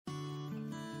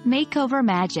Makeover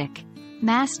Magic.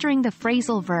 Mastering the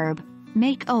phrasal verb,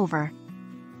 make over.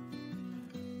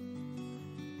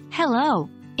 Hello,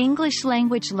 English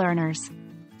language learners.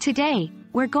 Today,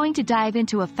 we're going to dive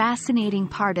into a fascinating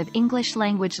part of English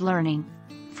language learning,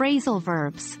 phrasal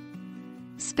verbs.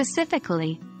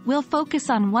 Specifically, we'll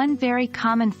focus on one very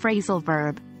common phrasal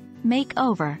verb, make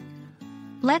over.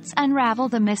 Let's unravel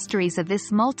the mysteries of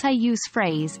this multi-use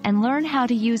phrase and learn how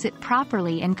to use it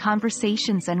properly in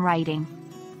conversations and writing.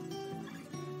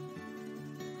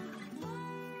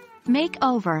 Make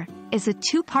over is a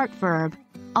two-part verb,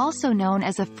 also known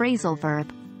as a phrasal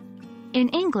verb. In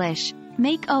English,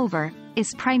 make over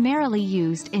is primarily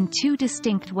used in two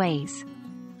distinct ways.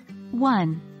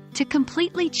 1. To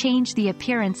completely change the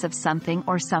appearance of something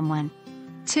or someone.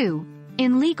 2.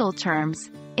 In legal terms,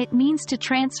 it means to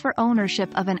transfer ownership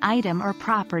of an item or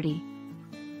property.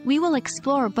 We will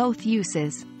explore both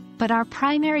uses, but our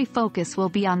primary focus will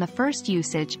be on the first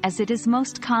usage as it is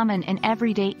most common in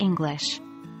everyday English.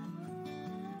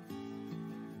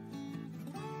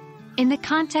 In the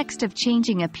context of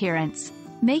changing appearance,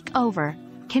 make over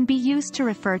can be used to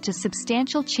refer to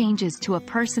substantial changes to a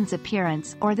person's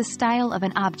appearance or the style of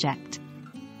an object.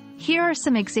 Here are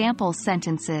some example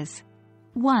sentences.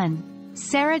 1.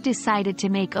 Sarah decided to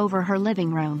make over her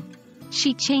living room.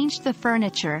 She changed the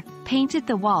furniture, painted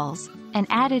the walls, and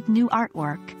added new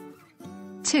artwork.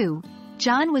 2.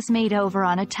 John was made over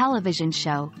on a television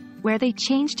show, where they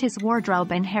changed his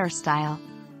wardrobe and hairstyle.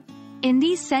 In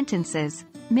these sentences,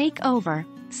 make over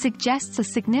suggests a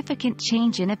significant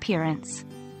change in appearance.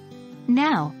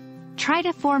 Now, try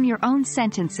to form your own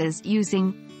sentences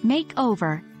using make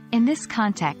over in this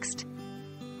context.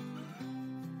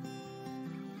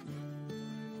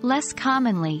 Less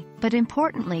commonly, but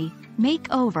importantly,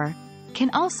 make over can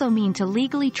also mean to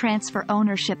legally transfer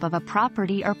ownership of a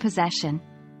property or possession.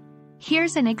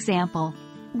 Here's an example.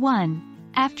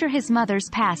 1. After his mother's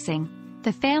passing,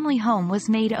 the family home was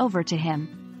made over to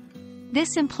him.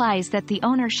 This implies that the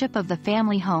ownership of the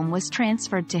family home was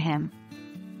transferred to him.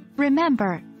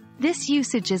 Remember, this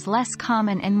usage is less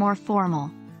common and more formal,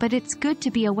 but it's good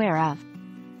to be aware of.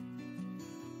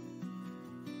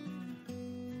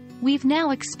 We've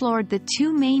now explored the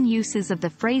two main uses of the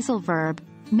phrasal verb,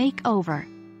 make over.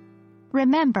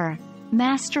 Remember,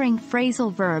 mastering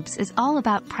phrasal verbs is all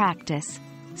about practice,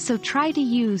 so try to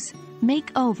use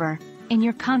make over in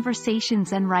your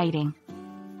conversations and writing.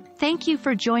 Thank you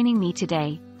for joining me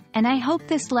today, and I hope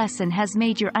this lesson has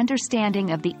made your understanding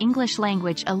of the English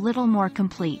language a little more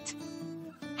complete.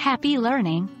 Happy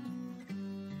learning!